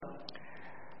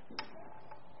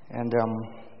And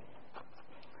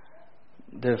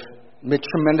they've made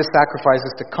tremendous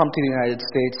sacrifices to come to the United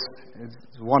States.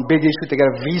 It's one big issue to get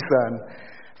a visa and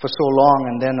for so long,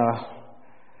 and then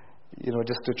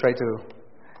just to try to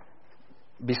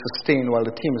be sustained while the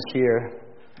team is here.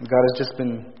 And God has just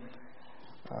been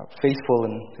faithful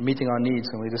in meeting our needs,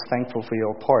 and we're just thankful for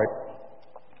your part.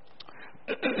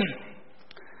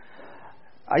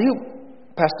 Are you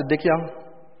Pastor Dick Young?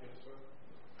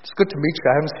 It's good to meet you.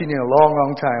 I haven't seen you in a long,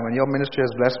 long time, and your ministry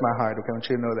has blessed my heart. Okay, I want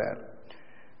you to know that.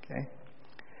 Okay.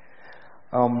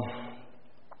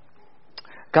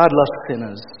 God loves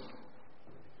sinners.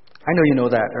 I know you know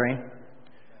that, right?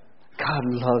 God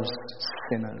loves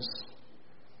sinners.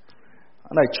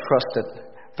 And I trust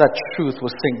that truth will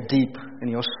sink deep in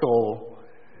your soul.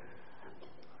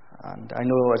 And I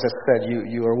know, as I said,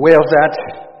 you are aware of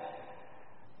that.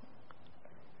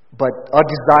 But our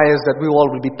desire is that we all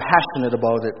will be passionate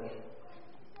about it.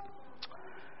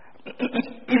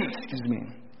 Excuse me.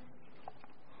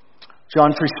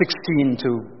 John 3:16 to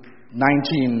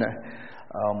 19.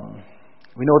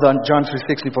 We know that in John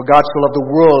 3:16, for God so loved the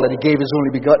world that He gave His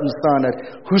only begotten Son, that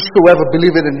whosoever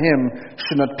believeth in Him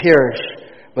should not perish,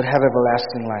 but have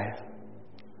everlasting life.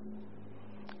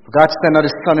 For God sent not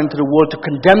His Son into the world to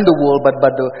condemn the world, but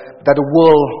that the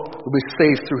world will be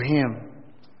saved through Him.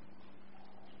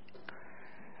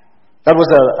 That was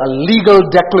a legal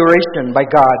declaration by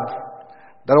God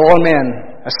that all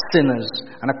men are sinners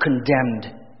and are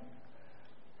condemned.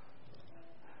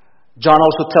 John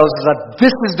also tells us that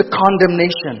this is the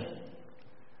condemnation.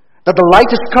 That the light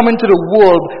has come into the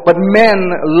world, but men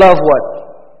love what?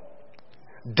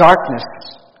 Darkness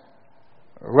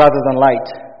rather than light,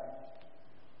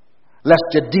 lest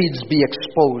your deeds be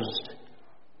exposed.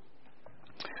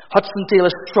 Hudson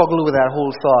Taylor struggled with that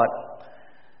whole thought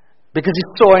because he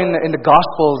saw in the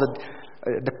Gospels that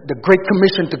the Great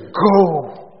Commission to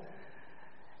go.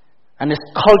 And his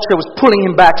culture was pulling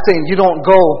him back, saying, you don't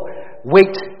go,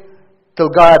 wait till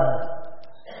God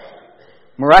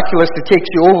miraculously takes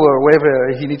you over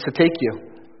wherever He needs to take you.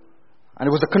 And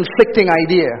it was a conflicting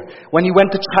idea. When he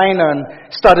went to China and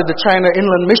started the China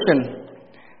Inland Mission,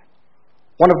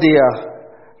 one of the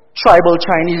tribal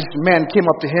Chinese men came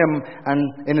up to him and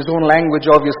in his own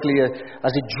language, obviously,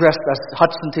 as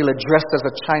Hudson Taylor dressed as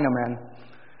a Chinaman,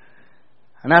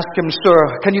 and asked him, sir,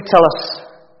 can you tell us,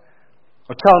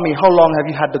 or tell me, how long have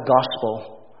you had the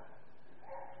gospel?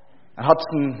 And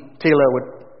Hudson Taylor, with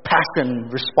passion,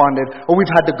 responded, oh,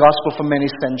 we've had the gospel for many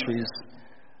centuries.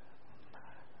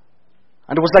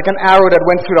 And it was like an arrow that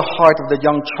went through the heart of the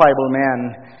young tribal man.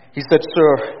 He said,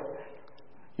 sir,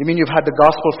 you mean you've had the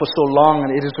gospel for so long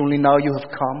and it is only now you have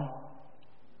come?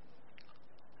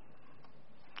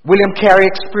 William Carey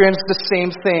experienced the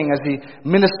same thing as he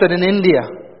ministered in India.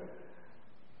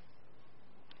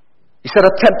 He said,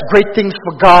 attempt great things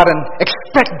for God and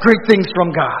expect great things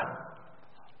from God.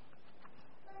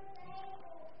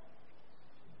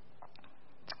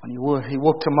 When he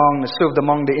served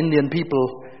among the Indian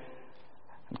people,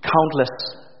 and countless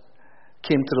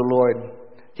came to the Lord.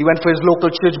 He went for his local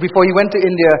church. Before he went to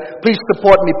India, please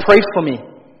support me, pray for me.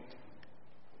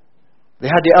 They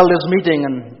had the elders meeting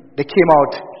and they came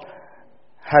out,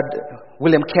 had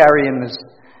William Carey in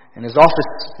the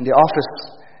office,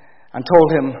 and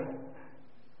told him,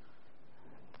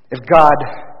 if God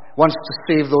wants to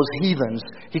save those heathens,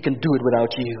 He can do it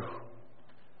without you.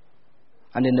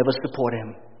 And they never support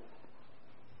him.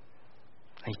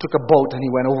 He took a boat and he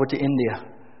went over to India.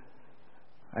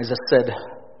 As I said,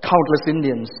 countless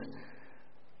Indians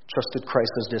trusted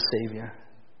Christ as their Savior.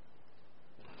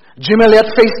 Jim Elliot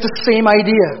faced the same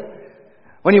idea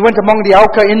when he went among the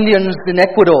Auca Indians in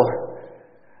Ecuador.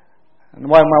 And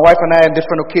while my wife and I on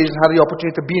different occasions had the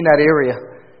opportunity to be in that area.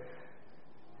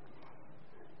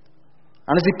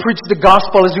 And as he preached the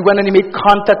gospel, as he went and he made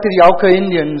contact with the Auca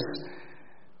Indians,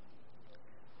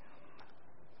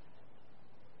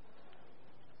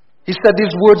 he said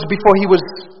these words before he was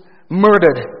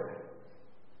murdered.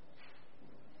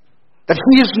 That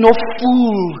he is no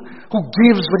fool who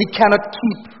gives what he cannot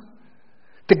keep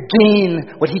to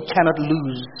gain what he cannot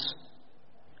lose.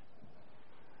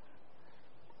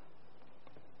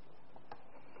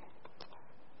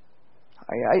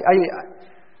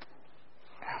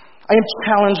 I am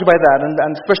challenged by that,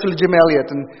 and especially Jim Elliot.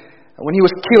 And when he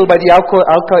was killed by the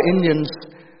Auca Indians,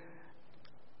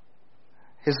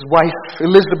 his wife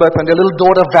Elizabeth and their little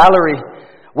daughter Valerie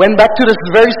went back to the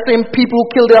very same people who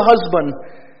killed their husband.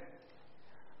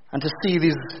 And to see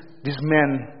these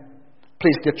men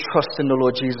place their trust in the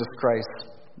Lord Jesus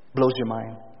Christ blows your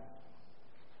mind.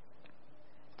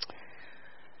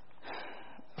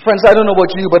 Friends, I don't know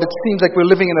about you, but it seems like we're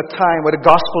living in a time where the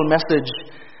gospel message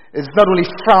it's not only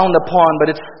frowned upon, but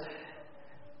it's,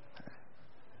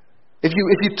 if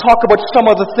you talk about some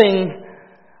other thing,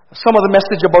 some other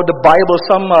message about the Bible,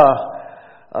 some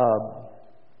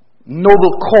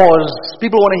noble cause,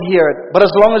 people want to hear it. But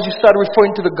as long as you start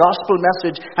referring to the gospel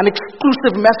message, an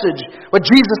exclusive message, where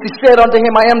Jesus, He said unto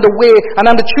Him, I am the way, and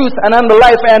I'm the truth, and I'm the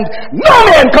life, and no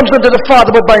man comes unto the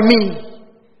Father but by me.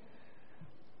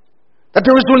 That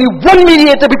there is only one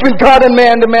mediator between God and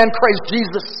man, the man Christ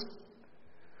Jesus.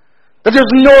 That there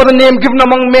is no other name given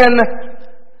among men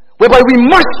whereby we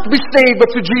must be saved but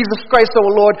through Jesus Christ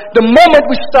our Lord. The moment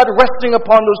we start resting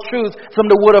upon those truths from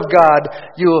the Word of God,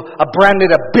 you are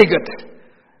branded a bigot,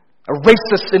 a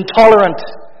racist, intolerant.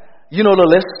 You know the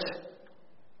list.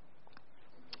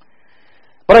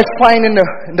 But I find in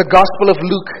the Gospel of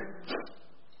Luke,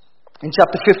 in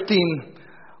chapter 15,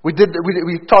 we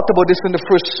talked about this in the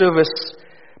first service,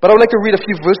 but I would like to read a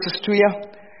few verses to you.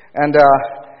 And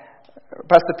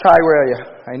Pastor Ty, where are you?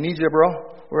 I need you, bro.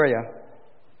 Where are you?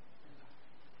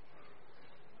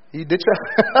 He did you?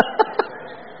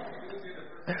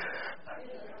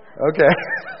 Okay.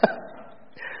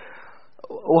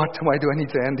 What do I need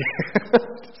to end here?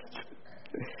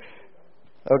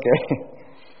 Okay.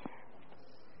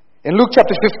 In Luke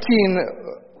chapter 15,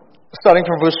 starting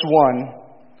from verse 1,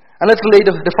 and let's lay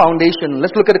the foundation.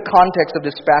 Let's look at the context of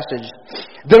this passage.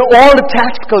 Then all the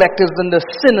tax collectors and the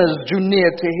sinners drew near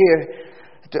to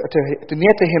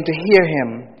him to hear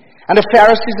him. And the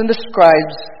Pharisees and the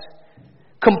scribes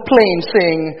complained,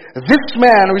 saying, this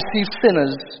man receives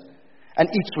sinners and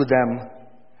eats with them.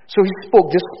 So he spoke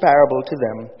this parable to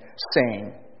them, saying.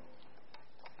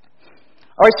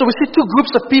 Alright, so we see two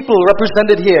groups of people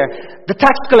represented here. The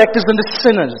tax collectors and the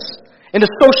sinners. In the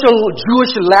social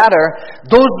Jewish ladder,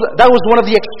 that was one of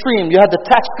the extremes. You had the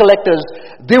tax collectors.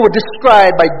 They were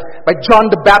described by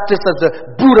John the Baptist as the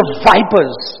brood of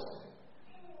vipers.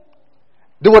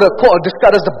 They were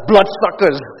described as the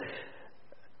bloodsuckers.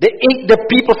 They ate the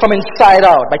people from inside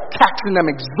out by taxing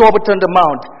them exorbitant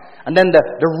amount. And then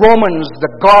the Romans,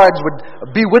 the guards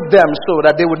would be with them so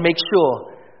that they would make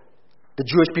sure the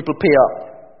Jewish people pay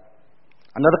up.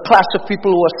 Another class of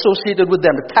people who were associated with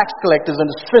them, the tax collectors and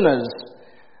the sinners.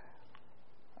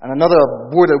 And another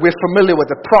word that we're familiar with,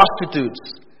 the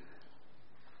prostitutes.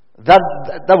 That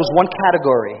was one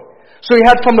category. So you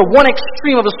had from the one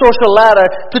extreme of the social ladder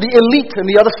to the elite on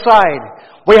the other side,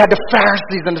 where you had the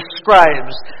Pharisees and the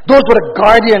scribes. Those were the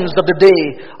guardians of the day,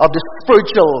 of the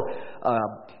spiritual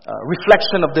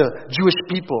reflection of the Jewish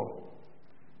people.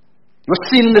 You were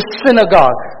seen in the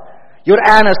synagogue. You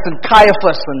had Annas and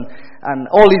Caiaphas and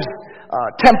all these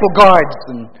temple guards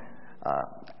and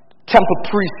temple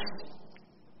priests.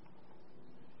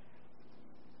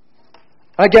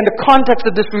 And again, the context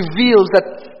of this reveals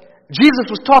that Jesus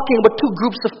was talking about two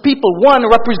groups of people. One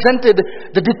represented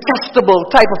the detestable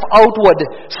type of outward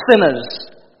sinners.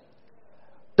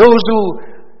 Those who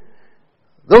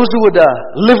would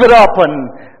live it up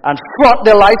and flaunt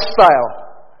their lifestyle.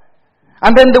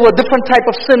 And then there were different type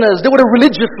of sinners. They were the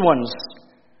religious ones.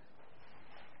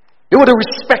 They were the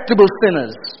respectable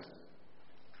sinners.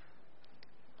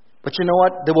 But you know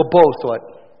what? They were both what?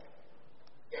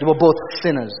 They were both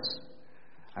sinners.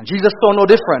 And Jesus saw no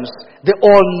difference. They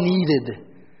all needed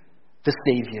the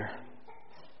Savior.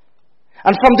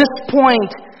 And from this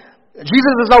point,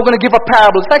 Jesus is now going to give a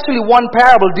parable. It's actually one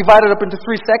parable divided up into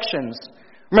three sections.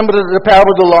 Remember the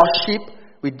parable of the lost sheep?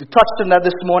 We touched on that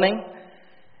this morning.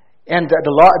 And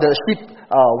the sheep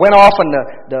went off, and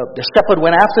the shepherd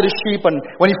went after the sheep. And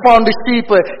when he found the sheep,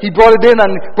 he brought it in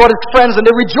and brought his friends, and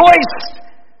they rejoiced.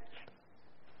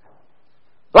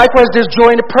 Likewise, there's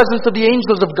joy in the presence of the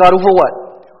angels of God over what?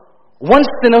 One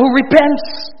sinner who repents.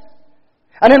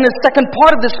 And in the second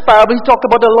part of this parable, he talked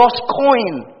about the lost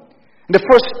coin. In the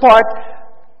first part,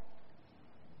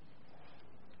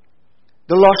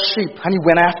 the lost sheep, and he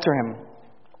went after him.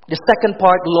 The second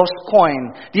part, the lost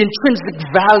coin, the intrinsic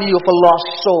value of a lost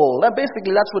soul.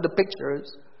 Basically, that's what the picture is.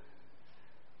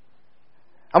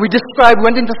 And we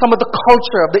went into some of the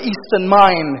culture of the Eastern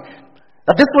mind.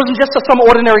 That this wasn't just some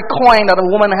ordinary coin that a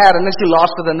woman had, and then she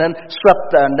lost it, and then swept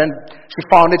it, and then she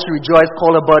found it, she rejoiced,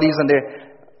 called her buddies, and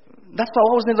that's not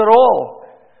what it was at all.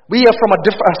 We are from a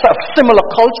similar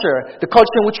culture, the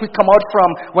culture in which we come out from,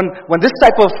 when this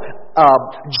type of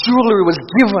jewelry was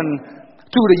given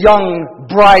to the young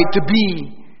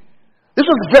bride-to-be. This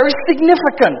was very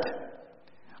significant.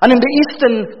 And in the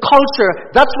Eastern culture,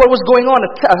 that's what was going on.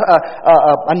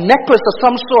 A necklace of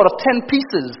some sort of 10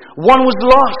 pieces. One was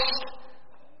lost.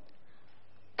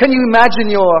 Can you imagine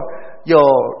your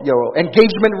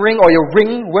engagement ring or your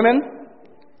ring, women?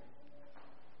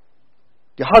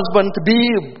 Your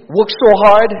husband-to-be worked so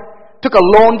hard, took a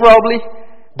loan probably,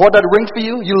 bought that ring for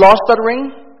you, you lost that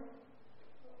ring.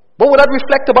 What would that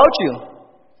reflect about you?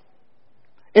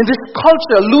 In this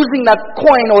culture, losing that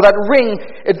coin or that ring,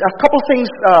 a couple things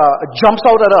jumps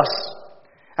out at us.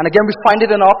 And again, we find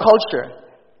it in our culture.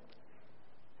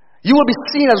 You will be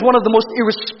seen as one of the most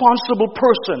irresponsible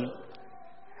person.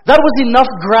 That was enough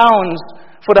grounds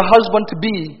for the husband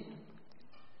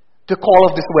to call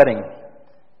off this wedding.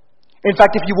 In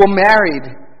fact, if you were married,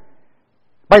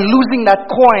 by losing that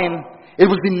coin, it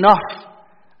was enough,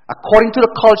 according to the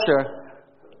culture,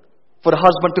 for the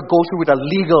husband to go through with a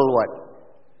legal what?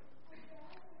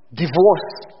 Divorce.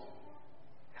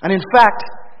 And in fact,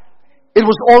 it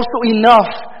was also enough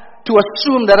to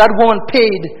assume that that woman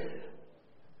paid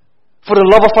for the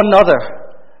love of another,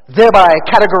 thereby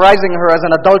categorizing her as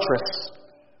an adulteress.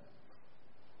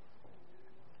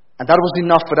 And that was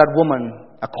enough for that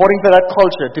woman, according to that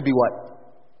culture, to be what?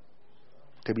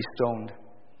 To be stoned.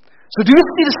 So do you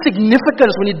see the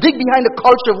significance when you dig behind the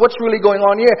culture of what's really going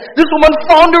on here? This woman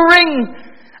found a ring,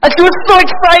 and she was so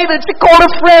excited. She called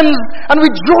her friends and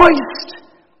rejoiced.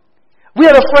 We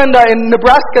had a friend in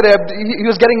Nebraska there. He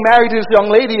was getting married to this young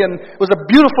lady, and it was a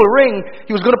beautiful ring.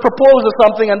 He was going to propose or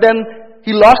something, and then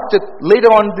he lost it.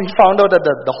 Later on, he found out that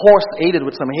the horse ate it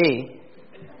with some hay.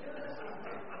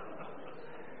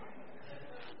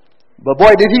 But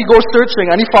boy, did he go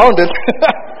searching, and he found it.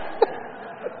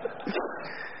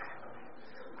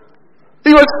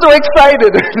 He was so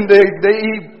excited.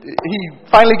 He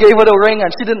finally gave her the ring,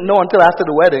 and she didn't know until after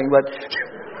the wedding.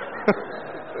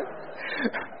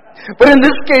 But in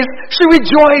this case, she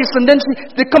rejoiced, and then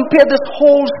they compared this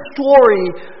whole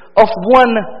story of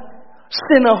one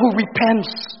sinner who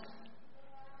repents.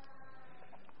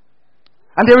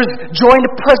 And there is joy in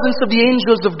the presence of the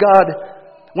angels of God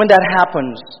when that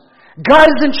happens. God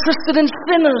is interested in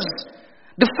sinners.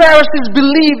 The Pharisees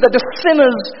believed that the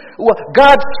sinners,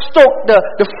 God stoked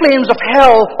the flames of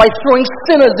hell by throwing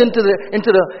sinners into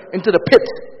the pit.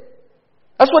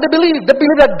 That's what they believed. They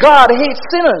believed that God hates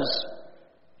sinners.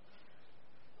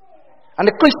 And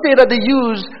the cliche that they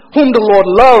use, whom the Lord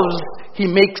loves, He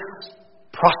makes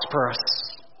prosperous.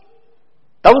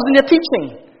 That was in their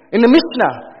teaching, in the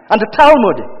Mishnah and the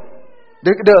Talmud,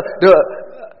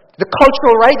 the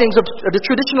cultural writings of the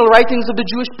traditional writings of the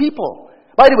Jewish people.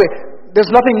 By the way, there's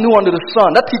nothing new under the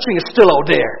sun. That teaching is still out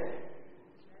there,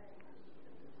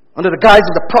 under the guise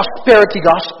of the prosperity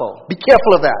gospel. Be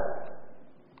careful of that.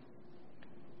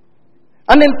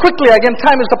 And then quickly, again,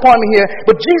 time is upon me here,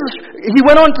 but Jesus, He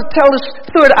went on to tell this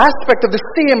third aspect of the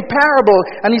same parable,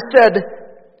 and He said,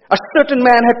 a certain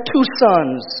man had 2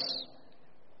 sons.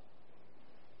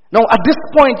 Now, at this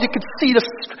point, you could see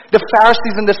the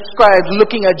Pharisees and the scribes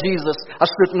looking at Jesus a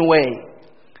certain way.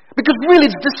 Because really,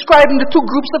 it's describing the 2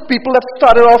 groups of people that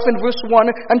started off in verse 1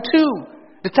 and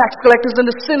 2. The tax collectors and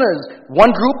the sinners.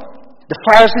 One group, the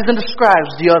Pharisees and the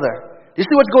scribes, the other. You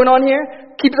see what's going on here?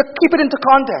 Keep it into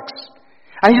context.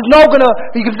 And He's now going to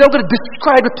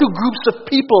describe the 2 groups of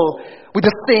people with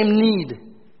the same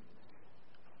need.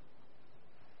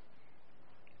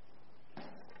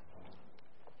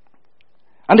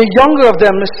 And the younger of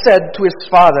them said to his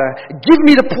father, give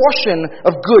me the portion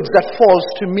of goods that falls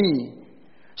to me.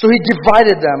 So he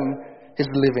divided them his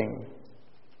living.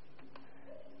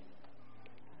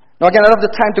 Now again, I don't have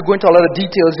the time to go into a lot of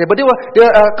details here, but there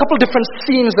are a couple different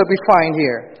scenes that we find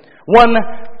here. One,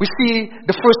 we see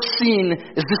the first scene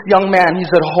is this young man,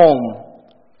 he's at home.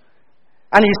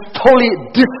 And he's totally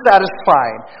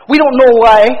dissatisfied. We don't know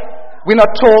why. We're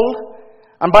not told.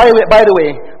 And by the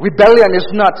way, rebellion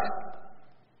is not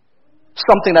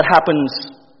something that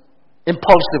happens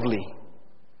impulsively.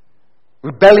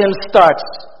 Rebellion starts,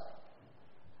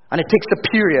 and it takes a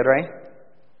period, right?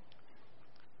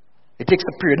 It takes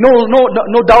a period.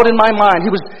 No doubt in my mind,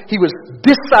 he was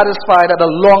dissatisfied at a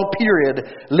long period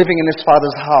living in his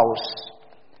father's house.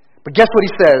 But guess what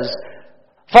he says?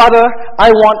 Father, I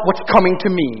want what's coming to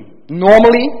me.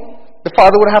 Normally, the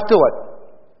father would have to what?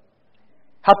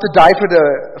 Have to die for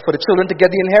the children to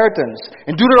get the inheritance.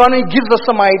 And Deuteronomy gives us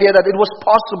some idea that it was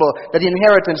possible that the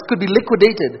inheritance could be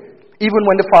liquidated even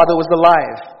when the father was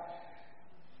alive.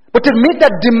 But to make that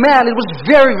demand, it was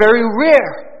very, very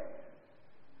rare.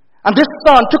 And this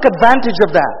son took advantage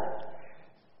of that.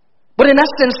 But in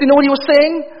essence, you know what he was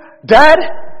saying? Dad,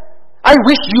 I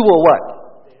wish you were what?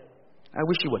 I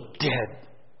wish you were dead.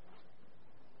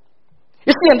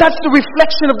 You see, and that's the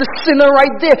reflection of the sinner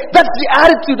right there. That's the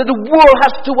attitude that the world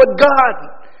has toward God.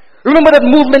 Remember that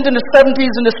movement in the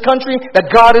 70s in this country, that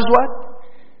God is what?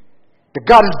 The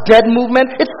God is dead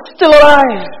movement? It's still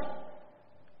alive.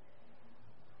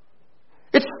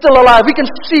 It's still alive. We can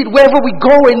see it wherever we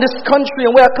go in this country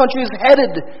and where our country is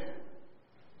headed.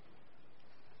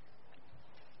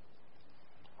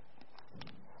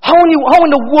 how in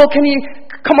the world can he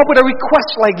come up with a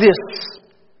request like this?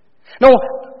 Now,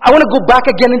 I want to go back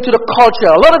again into the culture.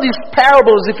 A lot of these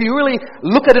parables, if you really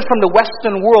look at it from the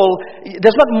Western world,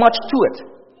 there's not much to it.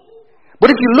 But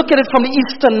if you look at it from the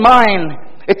Eastern mind,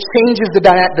 it changes the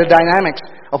dynamics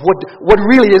of what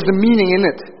really is the meaning in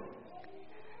it.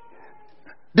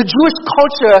 The Jewish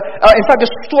culture, in fact, the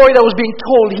story that was being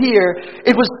told here,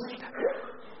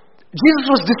 Jesus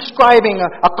was describing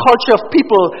a culture of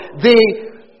people. They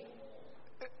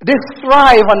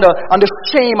thrive on the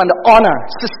shame and the honor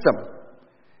system.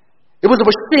 It was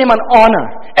about shame and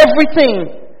honor.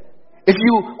 Everything. If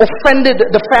you offended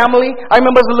the family, I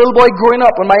remember as a little boy growing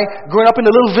up in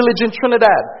a little village in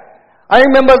Trinidad. I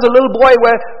remember as a little boy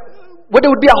where there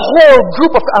would be a whole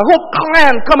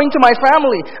clan coming to my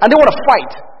family, and they want to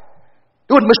fight.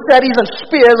 They would machetes and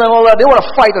spears and all that. They want to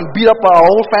fight and beat up our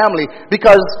whole family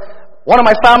because one of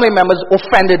my family members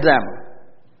offended them.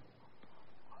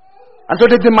 And so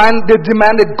they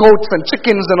demanded goats and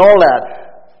chickens and all that.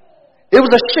 It was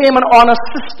a shame and honor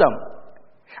system.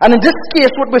 And in this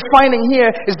case, what we're finding here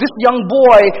is this young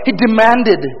boy, he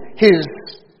demanded his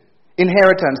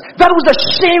inheritance. That was a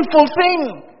shameful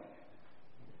thing.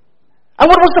 And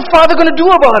what was the father going to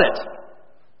do about it?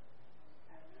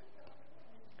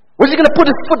 Was he going to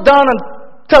put his foot down and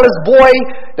tell his boy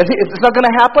that it's not going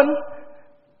to happen?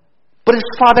 But his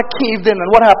father caved in, and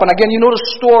what happened? Again, you know the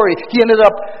story. He ended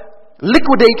up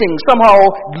liquidating, somehow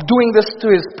doing this to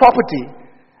his property.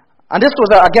 And this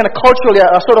was, again, culturally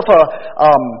a sort of a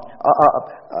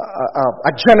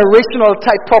generational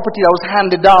type property that was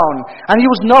handed down. And he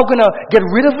was now going to get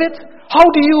rid of it? How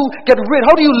do you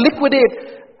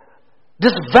liquidate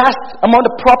this vast amount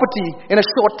of property in a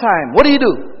short time? What do you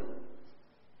do?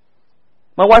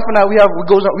 My wife and I, we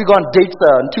go on dates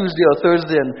on Tuesday or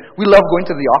Thursday, and we love going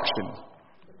to the auction.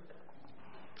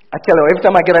 I tell you, every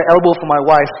time I get an elbow from my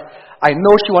wife, I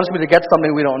know she wants me to get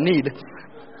something we don't need.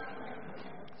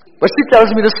 But she tells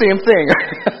me the same thing.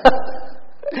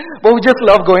 But we just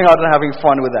love going out and having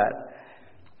fun with that.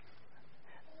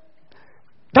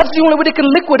 That's the only way they can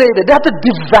liquidate it. They have to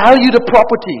devalue the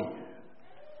property.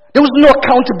 There was no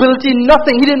accountability,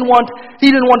 nothing. He didn't want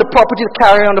the property to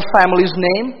carry on the family's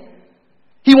name.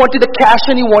 He wanted the cash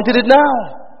and he wanted it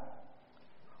now.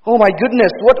 Oh my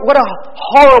goodness, what a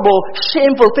horrible,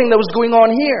 shameful thing that was going on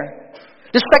here.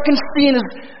 The second scene is,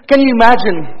 can you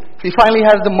imagine? He finally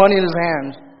has the money in his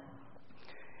hand.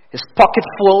 His pocket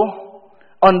full,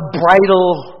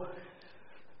 unbridled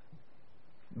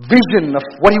vision of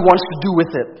what he wants to do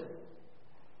with it.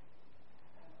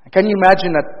 Can you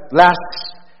imagine that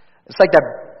last, it's like that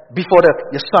before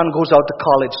your son goes out to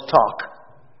college talk.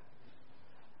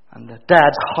 And the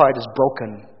dad's heart is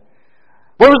broken.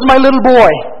 Where was my little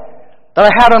boy that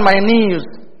I had on my knees,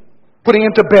 putting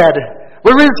him to bed?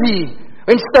 Where is he?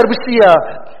 Instead we see a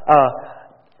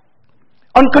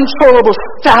uncontrollable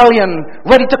stallion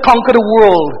ready to conquer the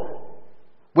world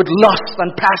with lust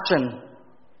and passion.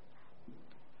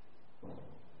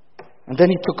 And then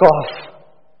he took off.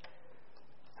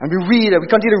 And we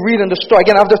continue to read in the story.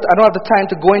 Again, I don't have the time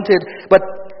to go into it, but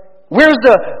where's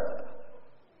the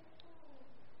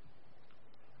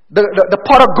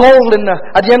pot of gold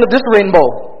at the end of this rainbow?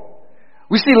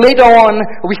 We see later on,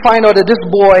 we find out that this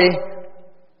boy,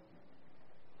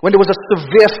 when there was a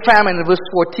severe famine in verse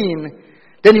 14,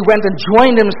 then he went and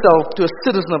joined himself to a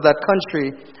citizen of that country,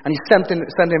 and he sent him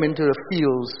into the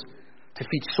fields to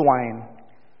feed swine.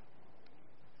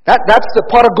 That's the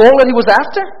pot of gold that he was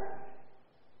after?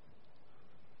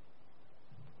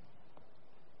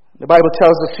 The Bible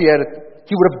tells us here that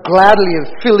he would have gladly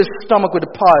filled his stomach with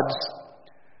the pods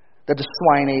that the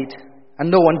swine ate, and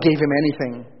no one gave him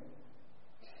anything.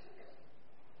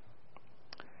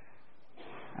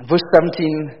 And verse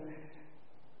 17,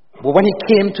 but when he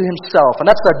came to himself, and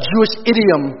that's a Jewish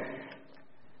idiom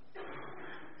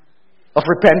of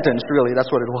repentance, really, that's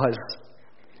what it was.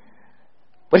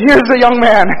 But here's the young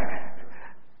man.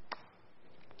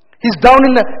 He's down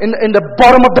in the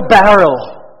bottom of the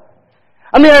barrel.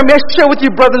 I mean, I may share with you,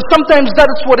 brothers, sometimes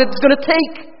that is what it's going to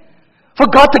take for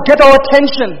God to get our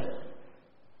attention.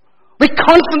 We're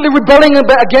constantly rebelling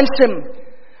against Him.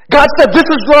 God said, this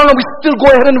is wrong, and we still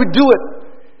go ahead and we do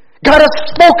it. God has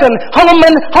spoken. How long,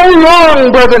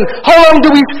 brethren? How long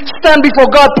do we stand before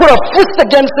God, put our fist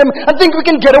against Him, and think we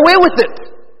can get away with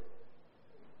it?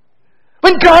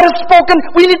 When God has spoken,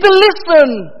 we need to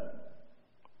listen.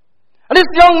 And this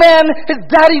young man, his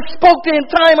daddy spoke to him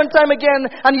time and time again,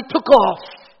 and he took off.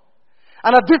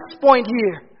 And at this point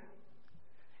here,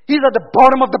 he's at the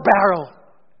bottom of the barrel,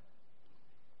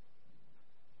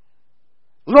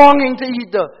 longing to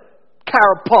eat the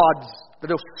carob pods that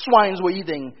those swines were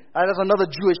eating. That's another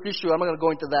Jewish issue. I'm not going to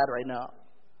go into that right now.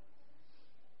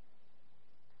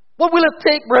 What will it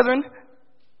take, brethren?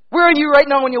 Where are you right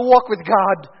now in your walk with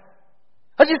God?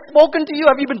 Has He spoken to you?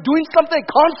 Have you been doing something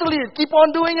constantly and keep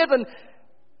on doing it? And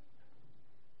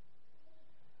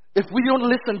if we don't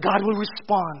listen, God will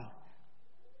respond.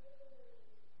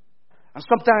 And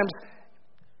sometimes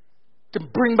to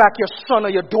bring back your son or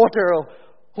your daughter or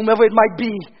whomever it might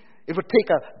be, it would take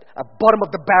a bottom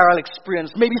of the barrel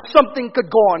experience. Maybe something could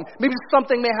go on. Maybe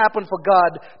something may happen for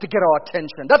God to get our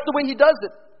attention. That's the way He does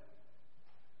it.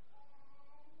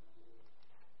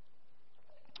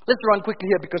 Let's run quickly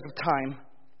here because of time.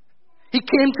 He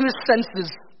came to His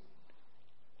senses.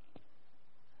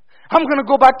 I'm going to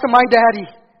go back to my daddy,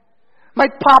 my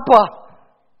papa.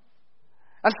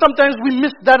 And sometimes we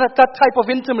miss that type of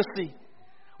intimacy.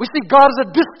 We see God as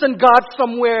a distant God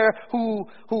somewhere who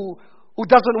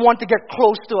doesn't want to get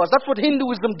close to us. That's what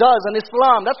Hinduism does and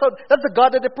Islam. That's the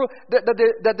God that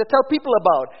they tell people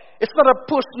about. It's not a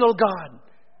personal God.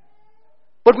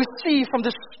 But we see from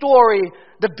this story,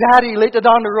 the daddy later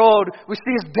down the road, we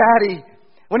see his daddy.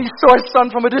 When he saw his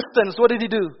son from a distance, what did he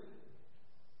do?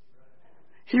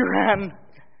 He ran.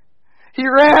 He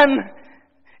ran.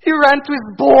 He ran to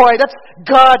his boy. That's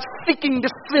God seeking the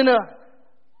sinner.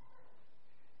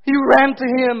 He ran to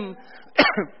him.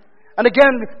 And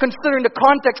again, considering the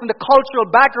context and the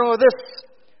cultural background of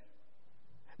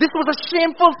this was a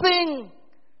shameful thing.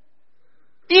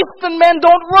 Eastern men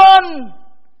don't run.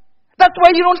 That's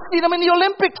why you don't see them in the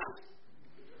Olympics.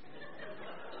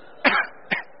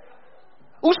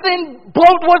 Usain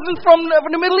Bolt wasn't from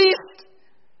the Middle East.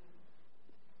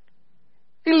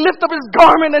 He lifted up his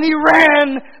garment and he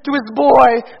ran to his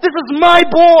boy. This is my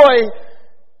boy.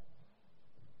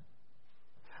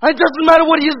 And it doesn't matter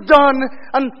what he has done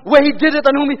and where he did it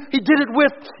and whom he did it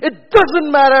with. It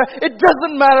doesn't matter. It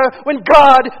doesn't matter. When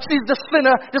God sees the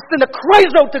sinner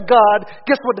cries out to God.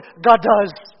 Guess what God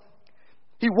does?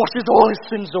 He washes all his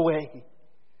sins away.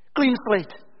 Clean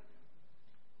slate.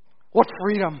 What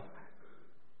freedom.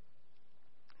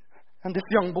 And this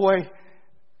young boy,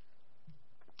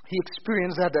 he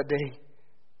experienced that day.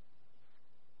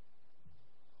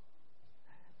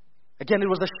 Again, it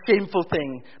was a shameful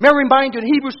thing. May I remind you in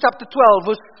Hebrews chapter 12,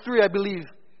 verse 3, I believe.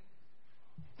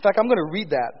 In fact, I'm going to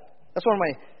read that. That's one of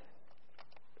my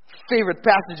favorite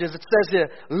passages. It says here,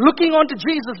 looking unto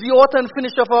Jesus, the author and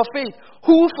finisher of our faith,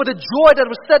 who for the joy that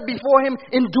was set before him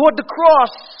endured the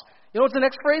cross. You know what's the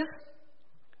next phrase?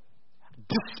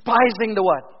 Despising the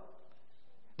what?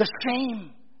 The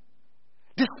shame.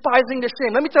 Despising the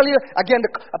shame. Let me tell you again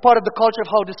a part of the culture of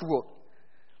how this worked.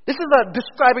 This is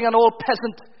describing an old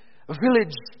peasant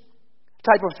village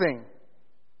type of thing.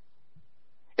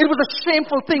 It was a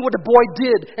shameful thing what the boy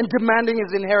did in demanding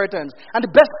his inheritance. And the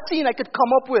best scene I could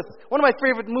come up with, one of my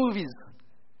favorite movies,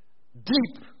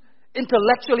 deep,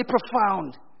 intellectually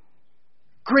profound,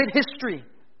 great history,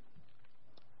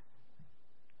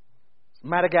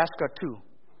 Madagascar 2.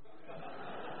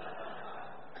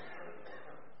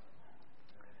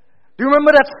 Do you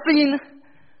remember that scene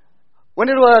when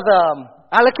it was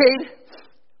Alakade?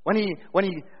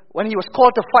 When he was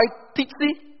called to fight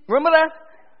Titsi? Remember that?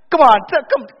 Come on,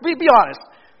 be honest.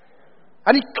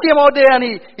 And he came out there and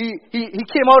he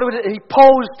came out with it, he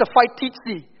posed to fight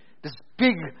Titsi. This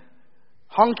big,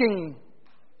 honking,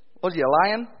 was he a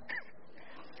lion?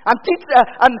 And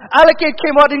Alakade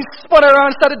came out and he spun around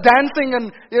and started dancing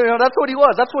and, that's what he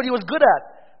was. That's what he was good at.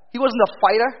 He wasn't a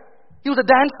fighter. He was a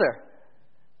dancer.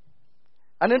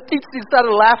 And then Titsi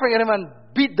started laughing at him and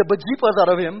beat the bejeepers out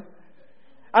of him.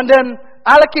 And then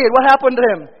Alakade, what happened to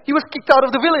him? He was kicked out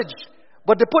of the village.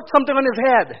 But they put something on his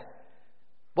head.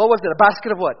 What was it? A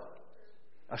basket of what?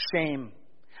 A shame.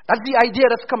 That's the idea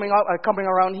that's coming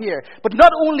around here. But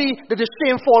not only did the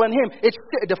shame fall on him,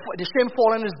 the shame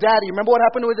fall on his daddy. Remember what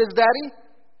happened with his daddy?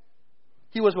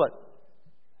 He was what?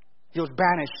 He was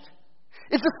banished.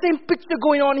 It's the same picture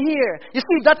going on here. You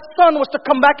see, that son was to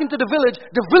come back into the village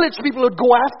people would go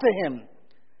after him.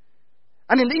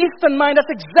 And in the Eastern mind,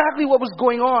 that's exactly what was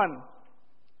going on.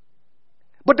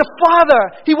 But the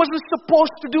father, he wasn't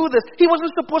supposed to do this. He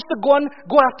wasn't supposed to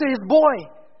go after his boy.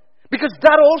 Because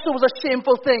that also was a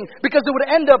shameful thing. Because they would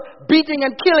end up beating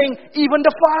and killing even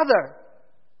the father.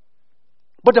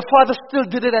 But the father still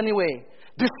did it anyway.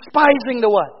 Despising the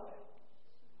what?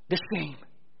 The shame.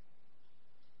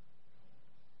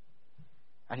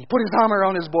 And he put his arm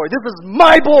around his boy. This is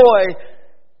my boy.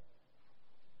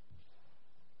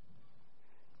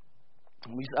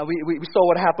 And we we saw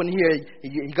what happened here.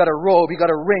 He got a robe, he got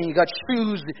a ring, he got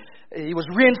shoes. He was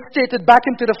reinstated back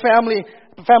into the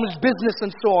family's business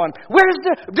and so on. Where's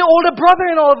the older brother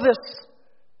in all of this?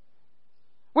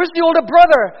 Where's the older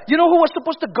brother? You know who was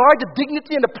supposed to guard the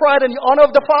dignity and the pride and the honor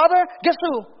of the father? Guess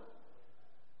who?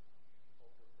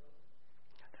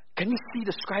 Can you see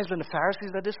the scribes and the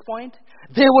Pharisees at this point?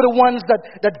 They were the ones that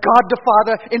God the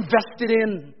Father invested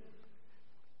in.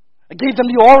 Gave them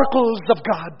the oracles of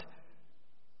God.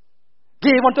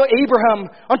 Gave unto Abraham,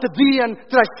 unto thee, and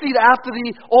to thy seed after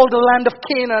thee, all the land of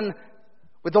Canaan,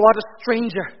 with thou art a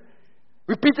stranger.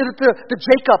 Repeated it to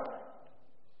Jacob.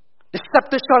 The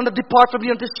scepter shall not depart from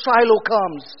thee until Shiloh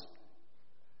comes.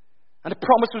 And the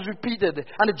promise was repeated.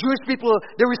 And the Jewish people,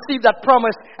 they received that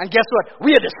promise. And guess what?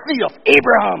 We are the seed of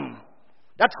Abraham.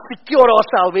 That secured our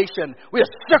salvation. We are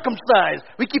circumcised.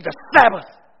 We keep the Sabbath.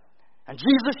 And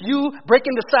Jesus, you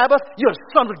breaking the Sabbath, you're a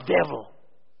son of the devil.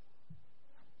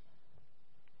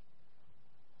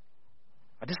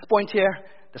 At this point here,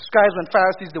 the scribes and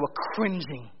Pharisees, they were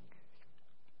cringing.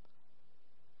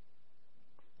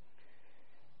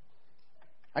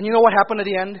 And you know what happened at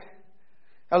the end?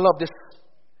 I love this.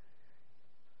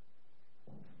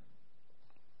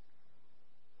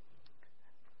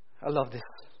 I love this.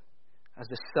 As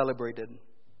they celebrated.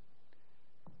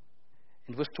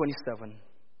 In verse 27.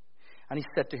 And he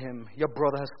said to him, your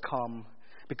brother has come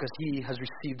because he has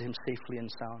received him safely and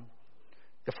sound.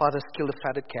 Your father has killed a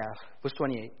fatted calf. Verse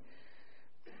 28.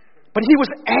 But he was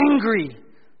angry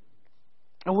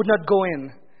and would not go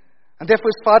in. And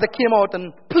therefore his father came out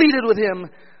and pleaded with him.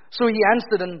 So he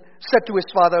answered and said to his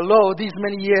father, lo, these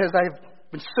many years I have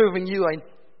been serving you.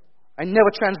 I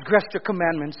never transgressed your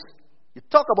commandments. You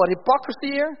talk about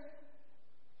hypocrisy here?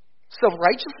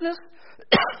 Self-righteousness?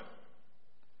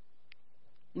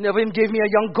 You never even gave me a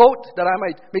young goat that I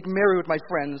might make merry with my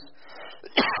friends.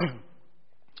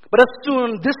 But as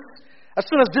soon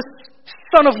as this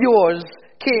son of yours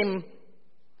came,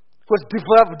 who has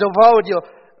devoured your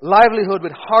livelihood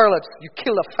with harlots, you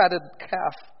killed a fatted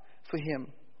calf for him.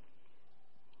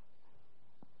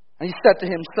 And he said to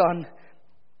him, son,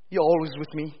 you're always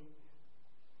with me.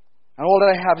 And all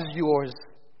that I have is yours.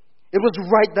 It was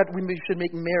right that we should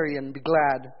make merry and be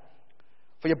glad.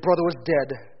 For your brother was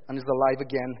dead and is alive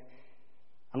again,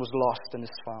 and was lost and is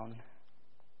found.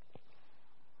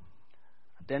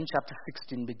 Then chapter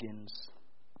 16 begins.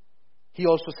 He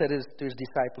also said to his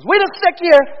disciples, wait a sec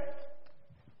here.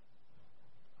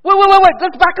 Wait.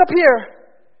 Let's back up here.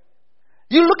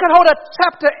 You look at how that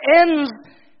chapter ends.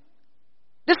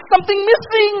 There's something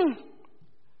missing.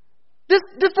 This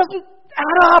doesn't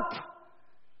add up.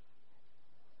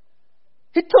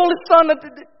 He told his son that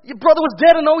your brother was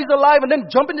dead and now he's alive, and then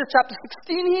jump into chapter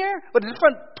 16 here with a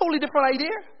totally different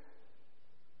idea.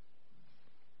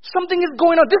 Something is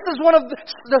going on. This is one of the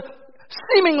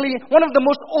seemingly one of the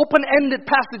most open-ended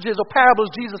passages or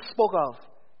parables Jesus spoke of.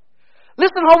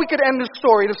 Listen how we could end this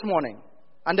story this morning,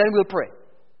 and then we'll pray.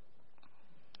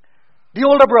 The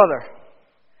older brother,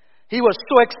 he was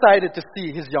so excited to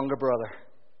see his younger brother.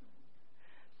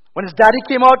 When his daddy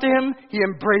came out to him, he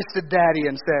embraced the daddy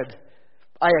and said,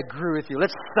 I agree with you.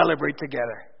 Let's celebrate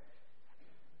together.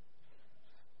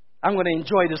 I'm going to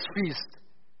enjoy this feast.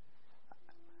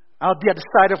 I'll be at the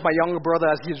side of my younger brother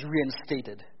as he is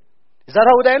reinstated. Is that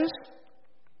how it ends?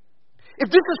 If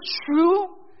this is true,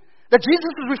 that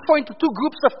Jesus is referring to two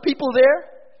groups of people there,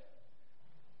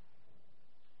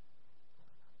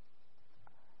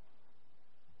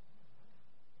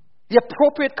 the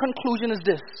appropriate conclusion is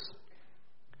this.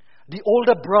 The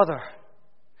older brother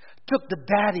took the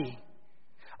daddy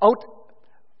out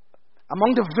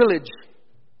among the village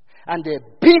and they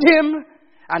beat him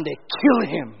and they killed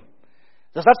him.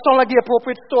 Does that sound like the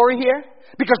appropriate story here?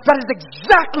 Because that is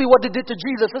exactly what they did to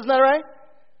Jesus, isn't that right?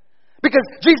 Because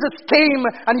Jesus came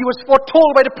and he was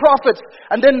foretold by the prophets,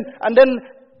 and then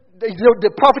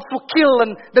the prophets were killed,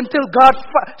 and then till God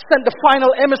sent the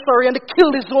final emissary and they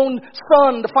killed his own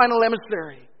son, the final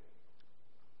emissary.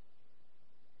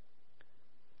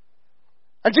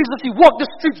 And Jesus, he walked the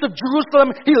streets of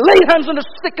Jerusalem. He laid hands on the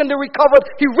sick and they recovered.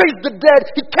 He raised the dead.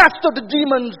 He cast out the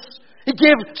demons. He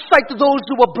gave sight to those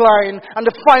who were blind. And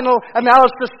the final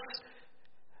analysis,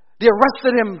 they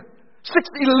arrested him. 6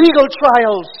 illegal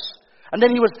trials. And then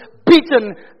he was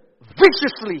beaten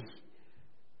viciously.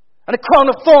 And a crown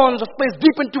of thorns was placed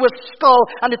deep into his skull.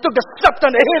 And they took the scepter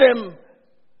and they hit him.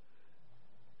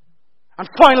 And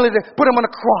finally they put him on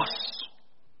a cross.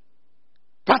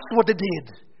 That's what they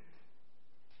did.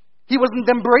 He wasn't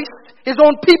embraced. His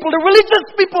own people, the religious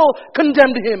people,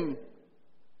 condemned him.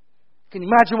 You can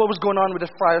imagine what was going on with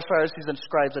the Pharisees and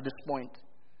scribes at this point.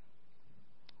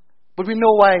 But we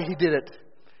know why he did it.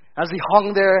 As he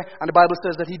hung there, and the Bible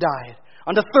says that he died.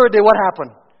 On the third day, what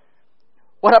happened?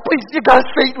 What happened? Please, you gotta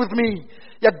say it with me.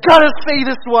 You gotta say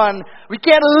this one. We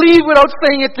can't leave without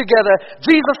saying it together.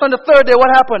 Jesus on the third day, what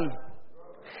happened?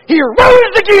 He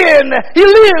rose again. He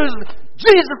lives.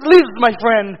 Jesus lives, my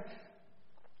friend.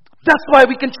 That's why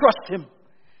we can trust Him.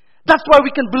 That's why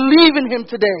we can believe in Him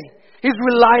today. He's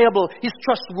reliable. He's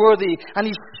trustworthy. And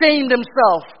He shamed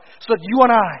Himself so that you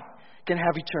and I can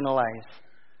have eternal life.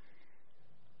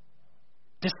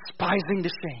 Despising the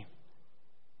shame.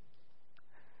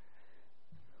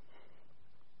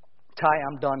 Ty,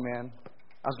 I'm done, man.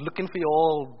 I was looking for you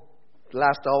all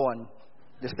last hour and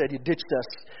they said you ditched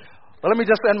us. But let me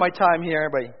just end my time here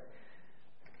by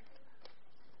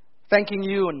thanking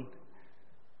you and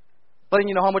letting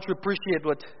you know how much we appreciate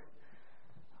what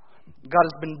God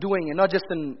has been doing, and not just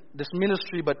in this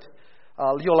ministry, but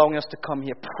you allowing us to come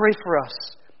here. Pray for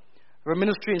us. We're a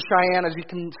ministry in Cheyenne, as we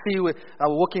can see, we're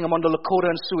working among the Lakota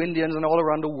and Sioux Indians and all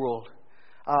around the world.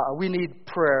 We need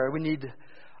prayer. We need,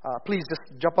 please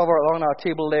just jump over along our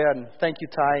table there, and thank you,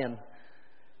 Ty, and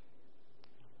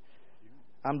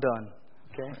I'm done.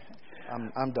 Okay?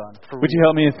 I'm done. Would you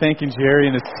help me in thanking Jerry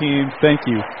and his team? Thank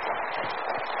you.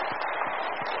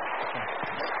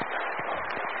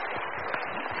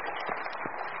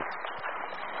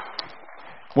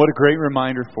 What a great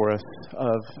reminder for us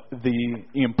of the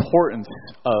importance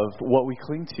of what we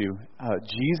cling to.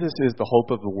 Jesus is the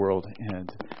hope of the world,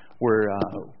 and we're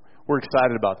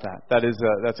excited about that.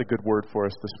 That's a good word for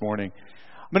us this morning.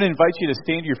 I'm going to invite you to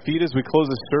stand to your feet as we close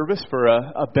the service for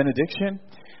a benediction.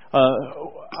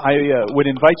 I would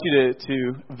invite you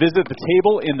to visit the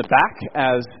table in the back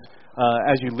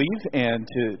as you leave, and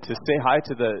to say hi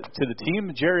to the team.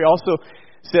 Jerry also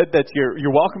said that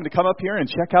you're welcome to come up here and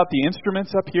check out the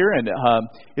instruments up here, and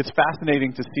it's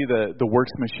fascinating to see the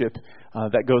workmanship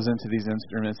that goes into these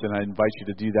instruments, and I invite you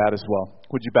to do that as well.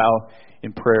 Would you bow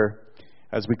in prayer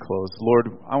as we close? Lord,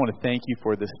 I want to thank you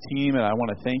for this team, and I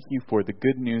want to thank you for the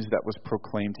good news that was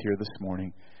proclaimed here this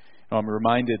morning. And I'm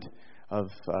reminded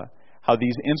of how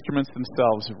these instruments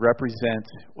themselves represent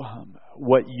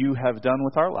what you have done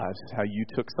with our lives, how you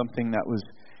took something that was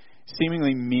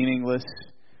seemingly meaningless,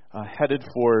 headed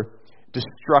for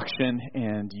destruction,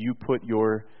 and you put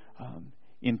your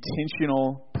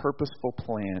intentional, purposeful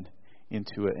plan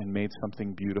into it and made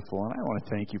something beautiful. And I want to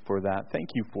thank you for that. Thank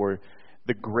you for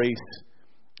the grace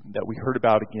that we heard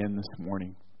about again this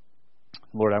morning.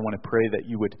 Lord, I want to pray that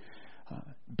you would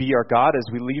be our God as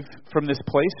we leave from this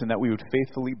place, and that we would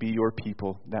faithfully be your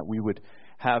people, that we would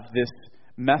have this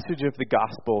message of the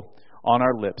gospel on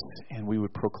our lips, and we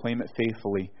would proclaim it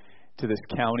faithfully to this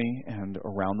county and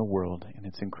around the world. And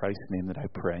it's in Christ's name that I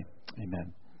pray.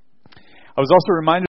 Amen. I was also reminded